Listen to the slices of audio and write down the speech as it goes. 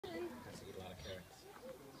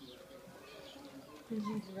He's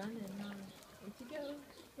running, huh? Where'd you go?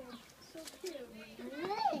 So cute.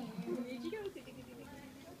 Where'd you go?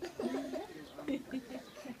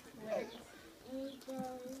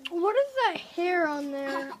 What is that hair on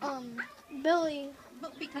their belly?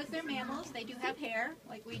 But because they're mammals, they do have hair,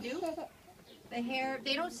 like we do. The hair,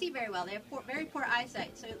 they don't see very well. They have very poor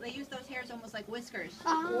eyesight, so they use those hairs almost like whiskers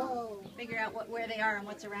to figure out where they are and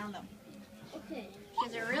what's around them. Okay. She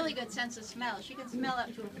has a really good sense of smell. She can smell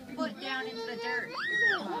up to a foot down into the dirt.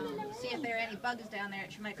 See if there are any bugs down there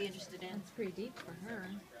that she might be interested in. That's pretty deep for her.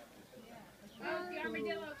 Oh, the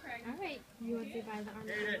armadillo, Craig. All right. You want to say bye to the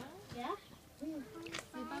armadillo? Yeah. Say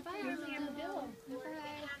bye-bye, armadillo.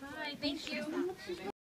 Bye. Thank you.